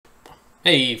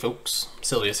Hey folks,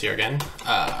 Silveus here again.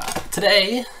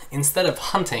 Today, instead of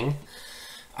hunting,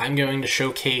 I'm going to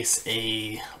showcase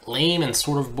a lame and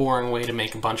sort of boring way to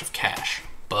make a bunch of cash,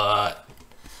 but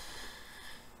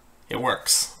it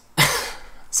works.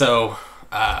 So,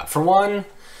 for one,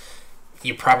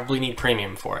 you probably need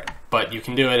premium for it, but you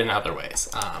can do it in other ways.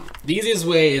 The easiest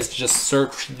way is to just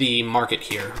search the market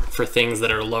here for things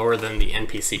that are lower than the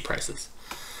NPC prices.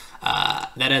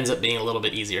 That ends up being a little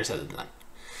bit easier said than done.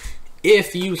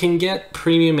 If you can get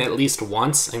premium at least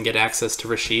once and get access to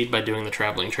Rashid by doing the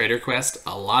Traveling Trader quest,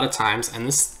 a lot of times, and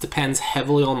this depends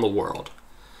heavily on the world,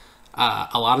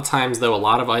 a lot of times though, a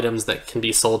lot of items that can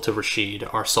be sold to Rashid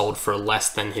are sold for less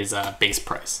than his base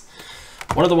price.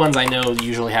 One of the ones I know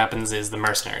usually happens is the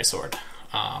Mercenary Sword.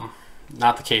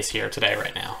 Not the case here today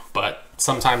right now, but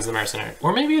sometimes the Mercenary,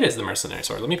 or maybe it is the Mercenary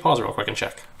Sword. Let me pause real quick and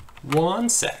check. One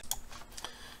sec.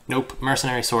 Nope,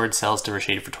 Mercenary Sword sells to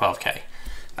Rashid for 12k.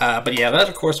 But yeah, that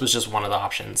of course was just one of the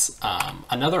options.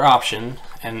 Another option,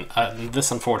 and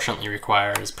this unfortunately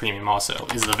requires premium also,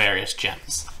 is the various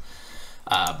gems.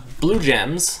 Blue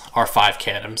gems are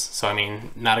 5k items, so I mean,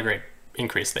 not a great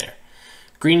increase there.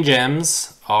 Green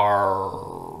gems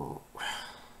are,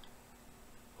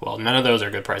 well, none of those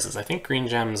are good prices. I think green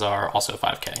gems are also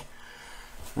 5k.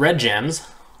 Red gems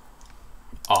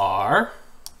are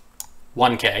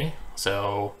 1k,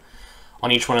 so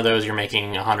on each one of those, you're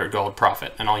making 100 gold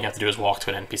profit, and all you have to do is walk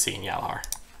to an NPC in Yalhar.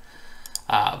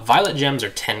 Violet gems are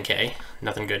 10k,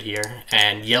 nothing good here,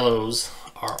 and yellows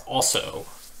are also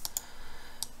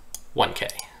 1k.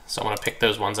 So I'm going to pick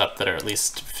those ones up that are at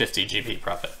least 50 GP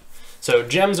profit. So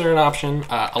gems are an option.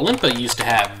 Olympa used to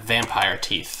have vampire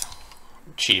teeth,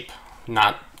 cheap,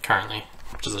 not currently,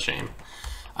 which is a shame.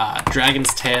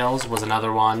 Dragon's Tails was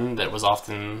another one that was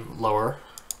often lower.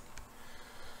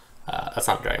 That's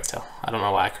not Dragon's Tail. I don't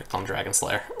know why I clicked on Dragon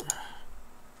Slayer.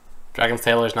 Dragon's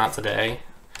Tail is not today.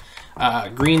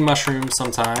 Green mushrooms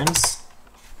sometimes.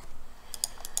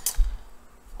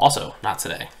 Also not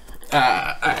today.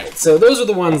 Alright, so those are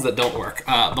the ones that don't work.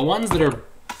 The ones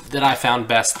that I found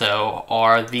best though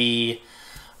are the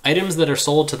items that are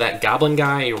sold to that goblin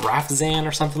guy, Rafzan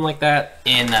or something like that,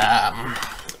 in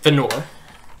Venor.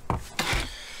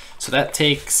 So that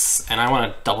takes, and I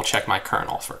want to double check my current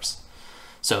all first.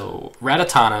 So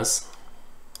Ratatanas,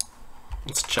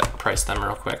 let's check price them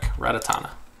real quick. Ratatana.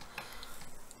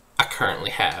 I currently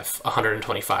have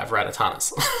 125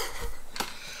 Ratatanas.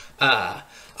 I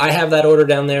have that order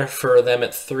down there for them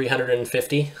at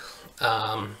 350.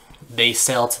 They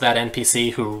sell to that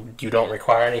NPC who you don't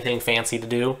require anything fancy to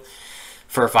do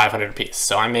for 500 apiece.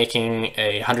 So I'm making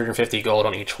 150 gold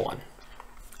on each one.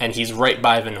 And he's right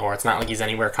by Venor. It's not like he's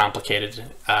anywhere complicated.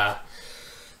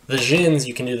 The Djinns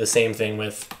you can do the same thing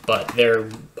with, but they're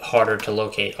harder to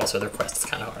locate. Also, their quest is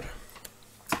kind of hard.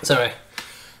 So anyway,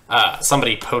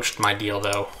 somebody poached my deal,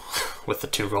 though, with the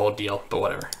 2 gold deal, but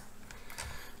whatever.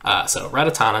 So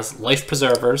Ratatanas, Life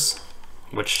Preservers,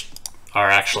 which are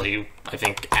actually, I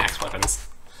think, axe weapons.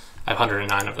 I have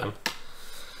 109 of them.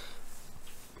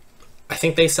 I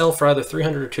think they sell for either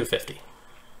 300 or 250.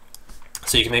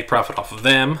 So you can make profit off of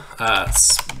them.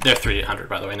 They're 300,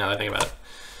 by the way, now that I think about it.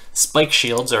 Spike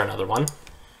shields are another one.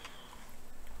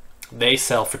 They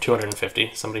sell for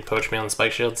 250. Somebody poached me on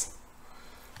spike shields.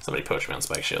 Somebody poached me on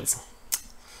spike shields.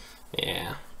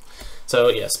 Yeah. So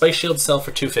yeah, spike shields sell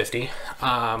for 250.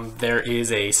 There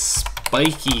is a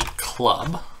spiky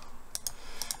club.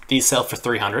 These sell for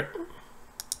 300.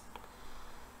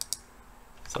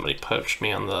 Somebody poached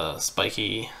me on the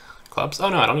spiky clubs. Oh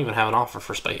no, I don't even have an offer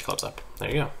for spiky clubs up. There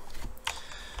you go.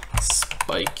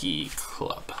 Spiky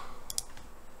club.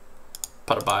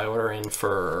 Put a buy order in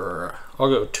for, I'll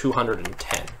go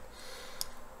 210.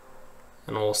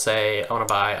 And we'll say I want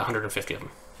to buy 150 of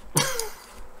them.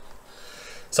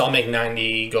 So I'll make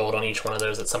 90 gold on each one of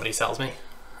those that somebody sells me.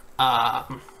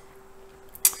 And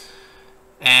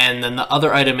then the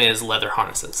other item is leather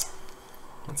harnesses.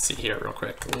 Let's see here real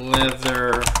quick.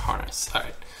 Leather harness. All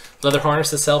right. Leather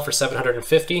harnesses sell for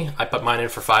 750. I put mine in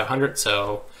for 500.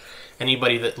 So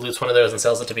anybody that loots one of those and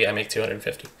sells it to me, I make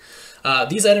 250.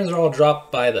 These items are all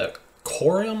dropped by the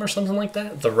Corium or something like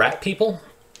that, the rat people.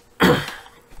 They're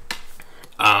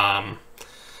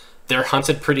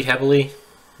hunted pretty heavily,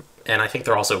 and I think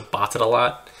they're also botted a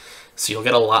lot. So you'll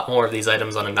get a lot more of these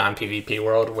items on a non-PvP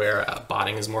world where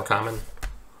botting is more common,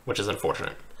 which is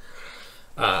unfortunate.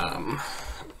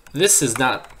 This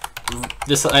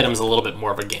item's a little bit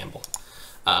more of a gamble.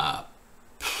 Look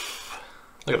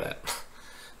at that.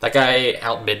 That guy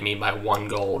outbid me by 1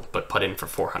 gold, but put in for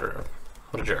 400 of them.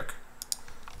 What a jerk.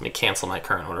 Let me cancel my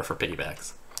current order for piggy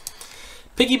banks.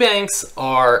 Piggy banks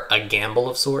are a gamble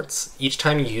of sorts. Each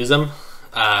time you use them,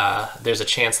 there's a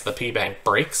chance that the piggy bank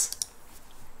breaks.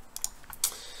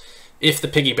 If the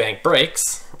piggy bank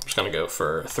breaks, I'm just going to go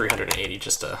for 380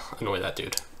 just to annoy that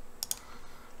dude.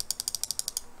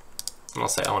 And I'll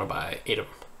say I want to buy 8 of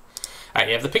them. All right,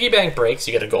 if the piggy bank breaks,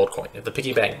 you get a gold coin. If the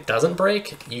piggy bank doesn't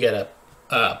break, you get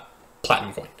a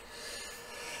platinum coin.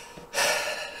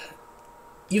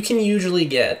 You can usually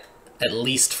get at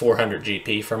least 400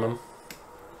 GP from them,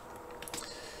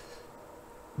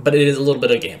 but it is a little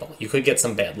bit of a gamble. You could get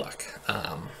some bad luck.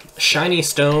 Shiny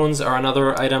stones are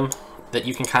another item that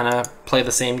you can kind of play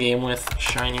the same game with.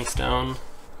 Shiny stone.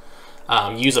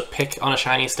 Use a pick on a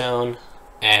shiny stone,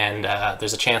 and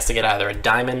there's a chance to get either a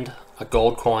diamond, a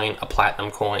gold coin, a platinum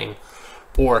coin,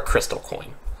 or a crystal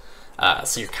coin.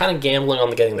 So you're kind of gambling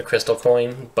on getting the crystal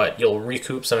coin, but you'll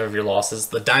recoup some of your losses.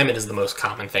 The diamond is the most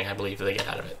common thing, I believe, that they get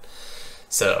out of it.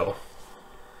 So,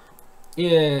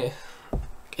 yeah,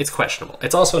 it's questionable.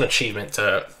 It's also an achievement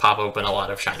to pop open a lot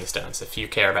of shiny stones if you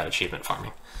care about achievement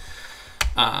farming.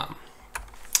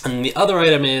 And the other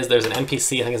item is there's an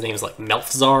NPC, I think his name is like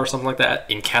Melfzar or something like that,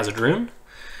 in Khazad-dûm.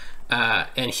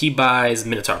 And he buys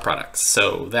Minotaur products.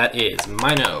 So that is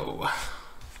Mino.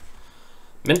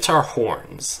 Minotaur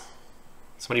horns.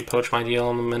 Somebody poach my deal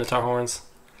on the Minotaur horns?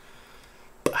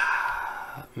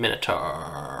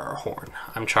 Minotaur horn.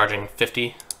 I'm charging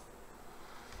 50.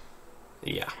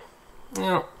 Yeah.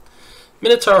 Well,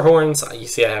 Minotaur horns, you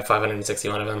see I have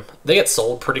 561 of them. They get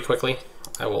sold pretty quickly.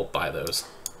 I will buy those.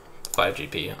 5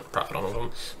 GP, profit on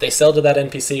them. They sell to that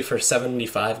NPC for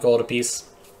 75 gold a piece.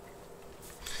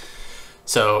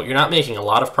 So you're not making a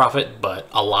lot of profit, but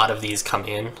a lot of these come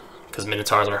in because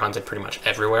Minotaurs are hunted pretty much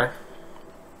everywhere.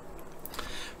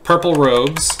 Purple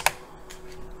robes.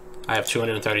 I have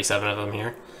 237 of them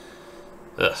here.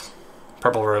 Ugh.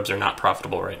 Purple robes are not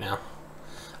profitable right now.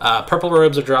 Purple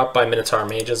robes are dropped by Minotaur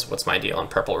mages. What's my deal on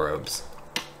purple robes?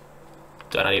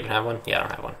 Do I not even have one? Yeah, I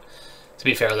don't have one. To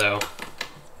be fair, though,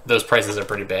 those prices are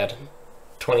pretty bad.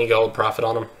 20 gold profit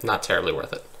on them, not terribly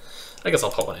worth it. I guess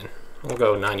I'll pull it in. We'll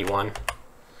go 91.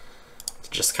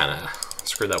 Just kind of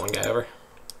screw that one guy over.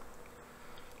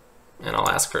 And I'll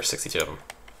ask for 62 of them.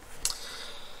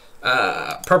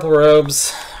 Purple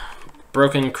robes,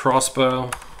 broken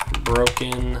crossbow,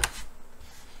 broken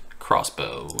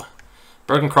crossbow.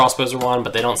 Broken crossbows are one,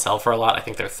 but they don't sell for a lot. I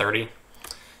think they're 30.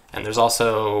 And there's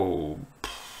also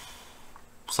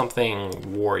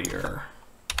something warrior.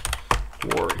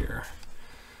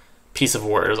 Piece of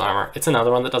warrior's armor. It's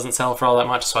another one that doesn't sell for all that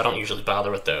much, so I don't usually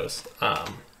bother with those.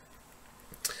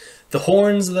 The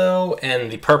horns, though,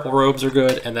 and the purple robes are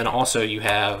good, and then also you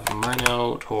have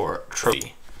Minotaur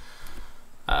trophy.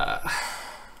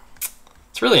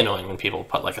 It's really annoying when people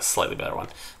put like a slightly better one.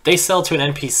 They sell to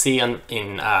an NPC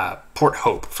in Port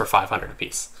Hope for 500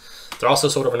 apiece. They're also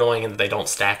sort of annoying in that they don't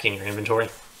stack in your inventory,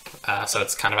 so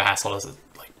it's kind of a hassle to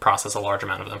like process a large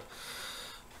amount of them.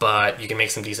 But you can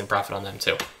make some decent profit on them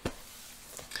too.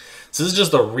 So this is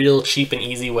just a real cheap and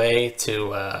easy way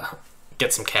to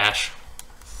get some cash,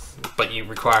 but it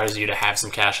requires you to have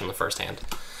some cash in the first hand.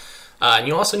 And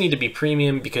you also need to be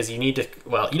premium because you need to,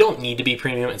 well, you don't need to be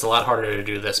premium. It's a lot harder to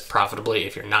do this profitably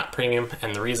if you're not premium.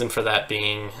 And the reason for that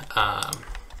being,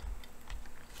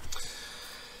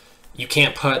 you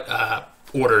can't put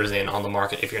orders in on the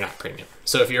market if you're not premium.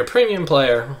 So if you're a premium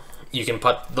player, you can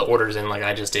put the orders in like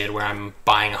I just did where I'm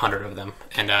buying 100 of them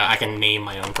and I can name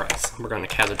my own price. We're going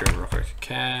to Khazad-dûm real quick.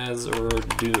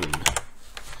 Khazad-dûm.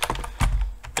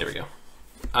 There we go.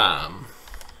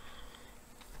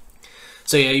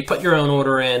 So yeah, you put your own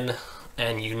order in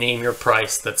and you name your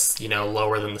price that's, you know,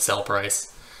 lower than the sell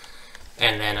price.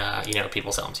 And then, you know,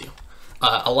 people sell them to you.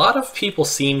 A lot of people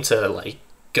seem to like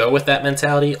go with that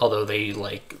mentality, although they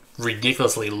like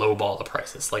ridiculously lowball the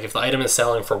prices. Like if the item is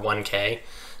selling for 1K,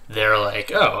 they're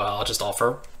like, oh, well, I'll just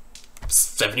offer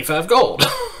 75 gold.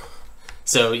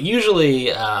 So usually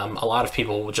a lot of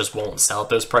people just won't sell at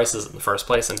those prices in the first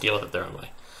place and deal with it their own way.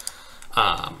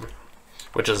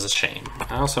 Which is a shame.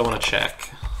 I also want to check,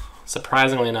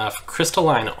 surprisingly enough,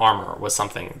 crystalline armor was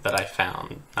something that I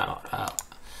found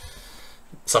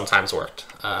sometimes worked.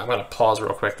 I'm going to pause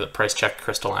real quick to price check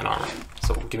crystalline armor.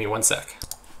 So give me 1 sec.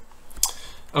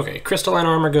 Okay, crystalline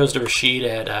armor goes to Rashid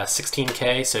at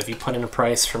 16K. So if you put in a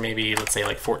price for maybe, let's say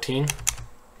like 14,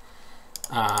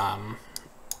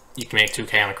 you can make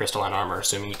 2K on a crystalline armor,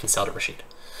 assuming you can sell to Rashid.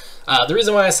 The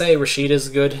reason why I say Rashid is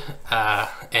good,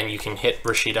 and you can hit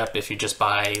Rashid up if you just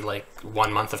buy like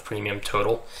 1 month of premium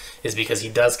total, is because he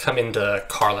does come into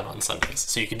Carlin on Sundays.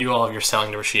 So you can do all of your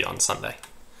selling to Rashid on Sunday.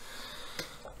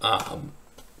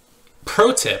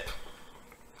 Pro tip,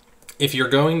 if you're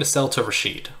going to sell to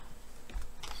Rashid,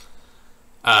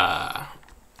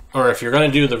 or if you're going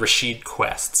to do the Rashid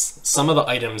quests, some of the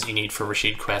items you need for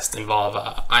Rashid quests involve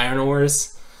iron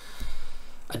ores,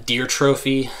 a deer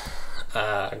trophy,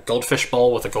 a goldfish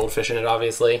bowl with a goldfish in it,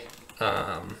 obviously.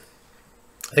 I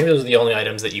think those are the only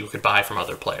items that you could buy from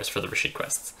other players for the Rashid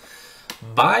quests.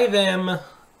 Buy them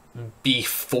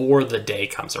before the day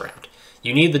comes around.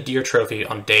 You need the deer trophy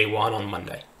on day 1 on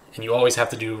Monday, and you always have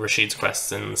to do Rashid's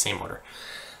quests in the same order.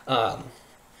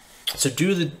 So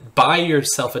buy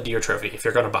yourself a deer trophy if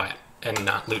you're going to buy it and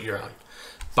not loot your own.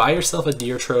 Buy yourself a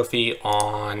deer trophy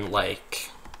on like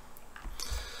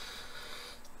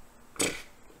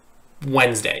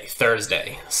Wednesday,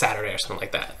 Thursday, Saturday, or something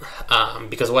like that.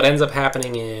 Because what ends up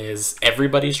happening is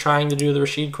everybody's trying to do the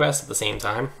Rashid quest at the same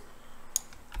time.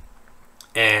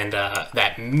 And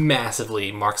that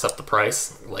massively marks up the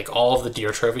price. Like all of the deer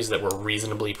trophies that were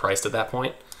reasonably priced at that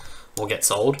point will get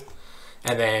sold.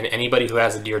 And then anybody who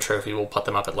has a deer trophy will put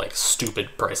them up at like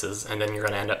stupid prices. And then you're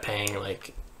going to end up paying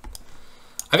like,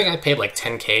 I think I paid like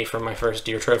 10K for my first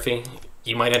deer trophy.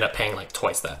 You might end up paying like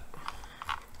twice that.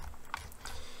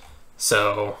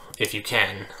 So if you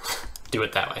can, do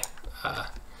it that way.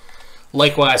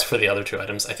 Likewise for the other 2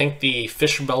 items. I think the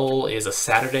fish bowl is a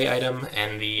Saturday item,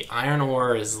 and the iron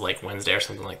ore is like Wednesday or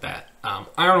something like that.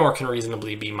 Iron ore can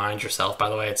reasonably be mined yourself, by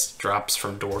the way. It drops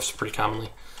from dwarfs pretty commonly.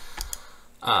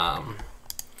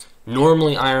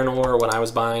 Normally iron ore, when I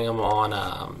was buying them on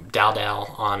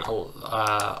Dal on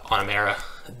Amera,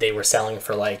 they were selling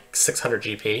for like 600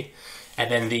 GP. And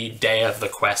then the day of the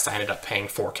quest, I ended up paying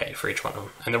 4K for each one of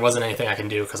them. And there wasn't anything I can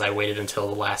do because I waited until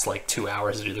the last like 2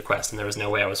 hours to do the quest, and there was no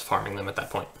way I was farming them at that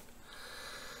point.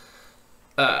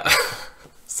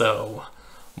 So,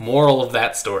 moral of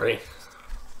that story.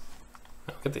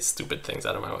 Oh, get these stupid things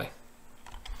out of my way.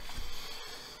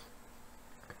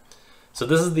 So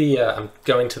this is the, I'm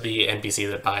going to the NPC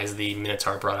that buys the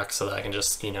Minotaur products so that I can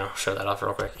just, you know, show that off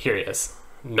real quick. Here he is.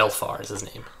 Melfar is his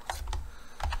name.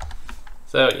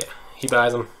 So yeah, he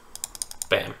buys them.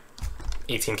 Bam.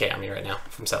 18K on me right now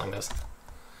from selling those.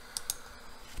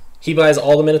 He buys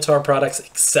all the Minotaur products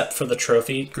except for the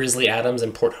trophy. Grizzly Adams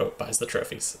and Port Hope buys the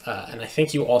trophies. And I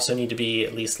think you also need to be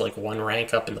at least like 1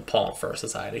 rank up in the Palm Fur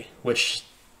Society, which,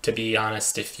 to be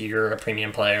honest, if you're a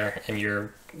premium player and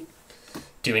you're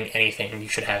doing anything, you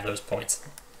should have those points.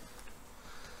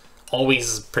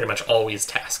 Always, pretty much always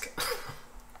task.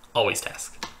 Always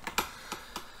task.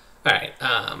 Alright,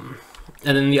 and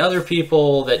then the other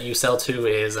people that you sell to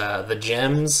is the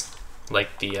gems,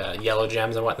 like the yellow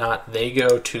gems and whatnot. They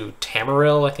go to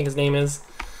Tamaril, I think his name is.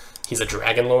 He's a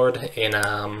Dragon Lord in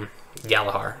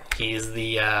Galahar. He's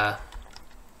the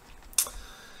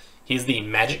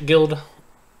Magic Guild,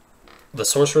 the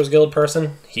Sorcerer's Guild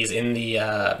person. He's in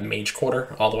the Mage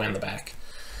Quarter, all the way in the back.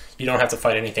 You don't have to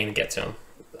fight anything to get to him.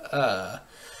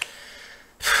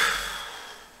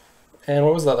 And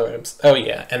what was the other items? Oh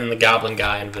yeah, and then the Goblin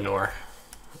guy in Venor.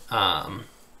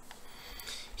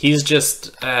 He's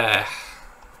just, I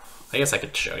guess I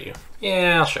could show you.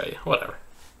 Yeah, I'll show you. Whatever.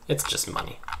 It's just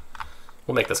money.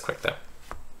 We'll make this quick though.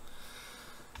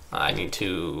 I need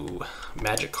to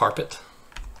magic carpet.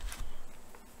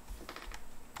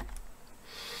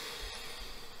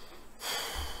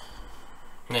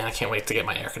 Man, I can't wait to get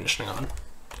my air conditioning on.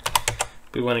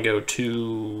 We want to go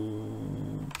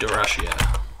to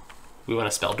Darashia. We want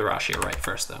to spell Darashia right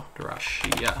first, though.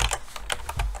 Darashia.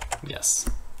 Yes.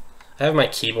 I have my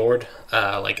keyboard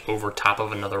like over top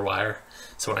of another wire,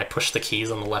 so when I push the keys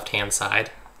on the left-hand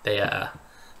side, they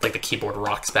like the keyboard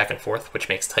rocks back and forth, which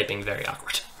makes typing very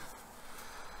awkward.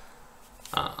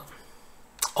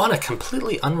 On a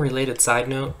completely unrelated side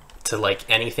note to like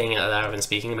anything that I've been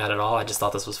speaking about at all, I just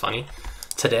thought this was funny.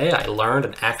 Today I learned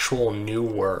an actual new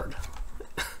word.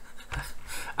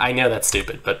 I know that's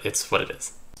stupid, but it's what it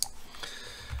is.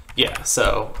 Yeah,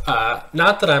 so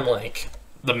not that I'm like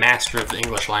the master of the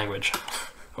English language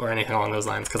or anything along those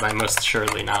lines, because I'm most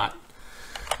assuredly not.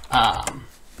 I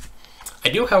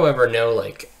do, however, know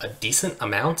like a decent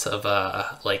amount of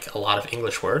like a lot of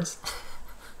English words.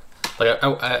 Like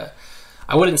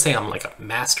I wouldn't say I'm like a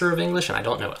master of English and I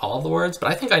don't know all of the words,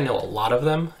 but I think I know a lot of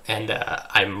them, and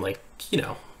I'm like, you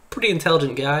know, pretty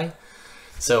intelligent guy.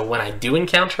 So when I do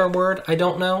encounter a word I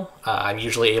don't know, I'm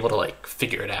usually able to like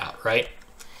figure it out, right?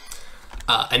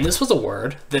 And this was a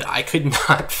word that I could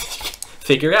not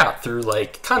figure out through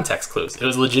like context clues. It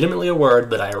was legitimately a word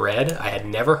that I read, I had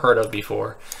never heard of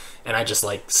before, and I just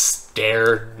like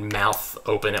stared mouth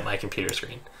open at my computer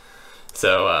screen.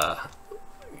 So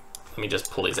let me just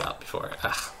pull these out before.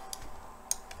 All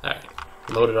right,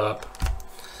 load it up.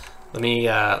 Let me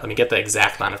get the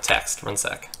exact line of text. 1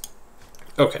 sec.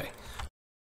 Okay.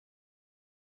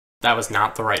 That was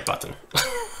not the right button.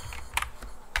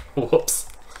 Whoops.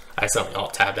 I accidentally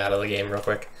alt-tabbed out of the game real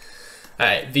quick.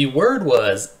 Alright, the word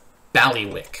was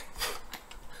ballywick.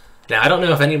 Now, I don't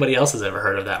know if anybody else has ever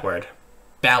heard of that word.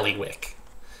 Ballywick.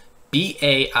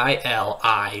 B-A-I-L-I-W-I-C-K.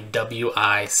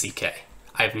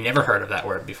 I've never heard of that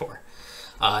word before.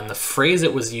 And the phrase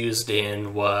it was used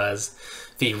in was,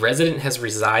 the resident has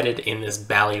resided in this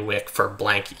ballywick for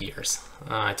blank years.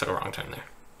 I took a wrong turn there.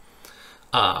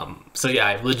 So yeah,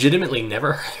 I've legitimately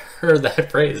never heard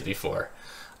that phrase before.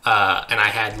 And I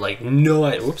had like no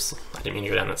idea. Whoops, I didn't mean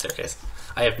to go down that staircase.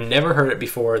 I have never heard it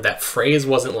before. That phrase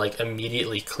wasn't like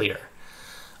immediately clear.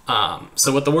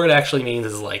 So what the word actually means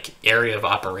is like area of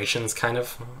operations, kind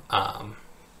of,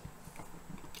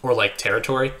 or like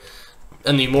territory.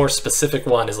 And the more specific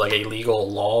one is like a legal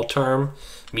law term,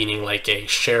 meaning like a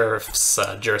sheriff's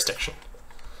jurisdiction.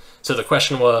 So the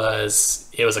question was,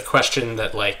 it was a question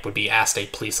that like would be asked a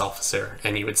police officer,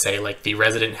 and you would say like, the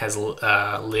resident has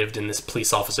lived in this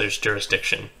police officer's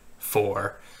jurisdiction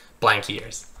for blank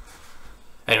years.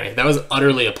 Anyway, that was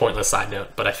utterly a pointless side note,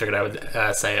 but I figured I would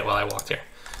say it while I walked here.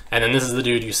 And then this is the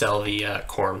dude you sell the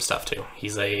quorum stuff to.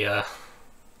 He's a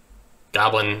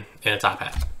goblin in a top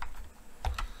hat.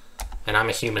 And I'm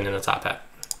a human in a top hat.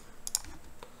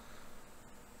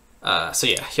 So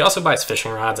yeah, he also buys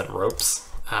fishing rods and ropes.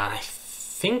 I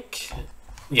think,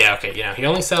 yeah, okay, yeah, he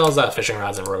only sells fishing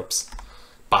rods and ropes.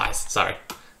 Buys, sorry.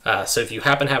 So if you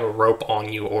happen to have a rope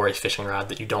on you or a fishing rod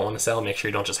that you don't want to sell, make sure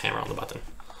you don't just hammer on the button.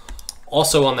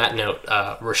 Also on that note,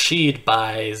 Rashid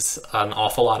buys an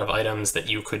awful lot of items that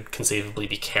you could conceivably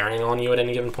be carrying on you at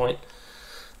any given point.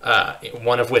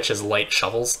 One of which is light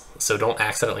shovels, so don't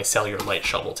accidentally sell your light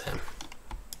shovel to him.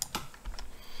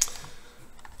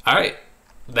 Alright,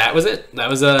 that was it. That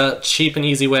was a cheap and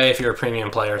easy way, if you're a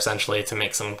premium player, essentially, to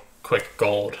make some quick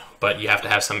gold, but you have to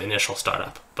have some initial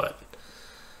startup. But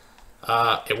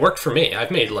it worked for me.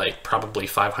 I've made like probably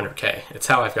 500k. It's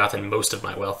how I've gotten most of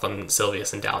my wealth on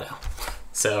Silveus and Dal.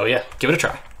 So yeah, give it a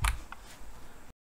try.